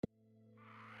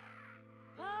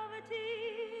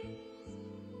Paradi,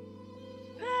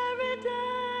 paradise.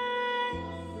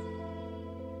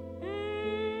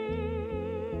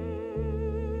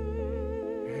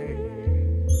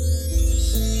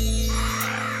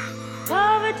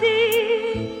 Poverty,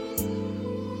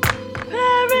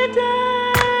 paradise.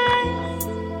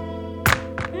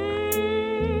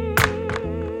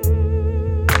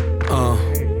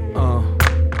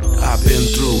 I've been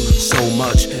through so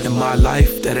much in my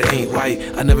life that it ain't right.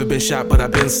 I never been shot, but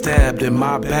I've been stabbed in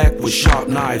my back with sharp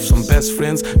knives. From best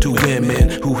friends to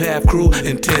women who have cruel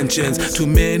intentions. Too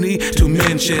many to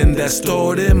mention that's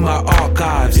stored in my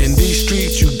archives. In these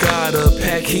streets you gotta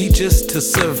pack heat just to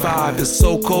survive. It's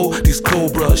so cold, these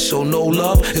cobras show no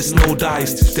love, it's no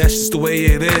dice. That's just the way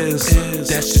it is,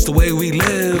 that's just the way we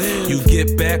live. You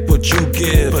get back what you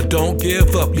give, but don't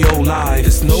give up your life.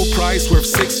 It's no price worth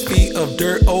 6 feet of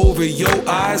dirt over your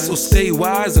eyes. So stay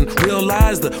wise and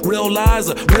realize the real lies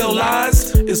are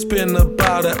realized. It's been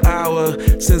about an hour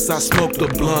since I smoked a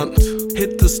blunt.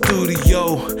 Hit the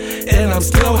studio and I'm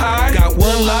still high. Got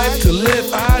one life to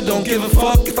live, I don't give a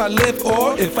fuck if I live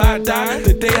or if I die.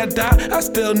 The day I die, I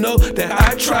still know that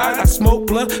I tried. I smoke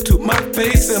blunt to my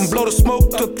face and blow the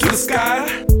smoke up to the sky.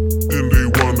 And they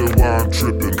wonder why I'm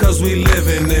tripping, cause we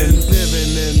living in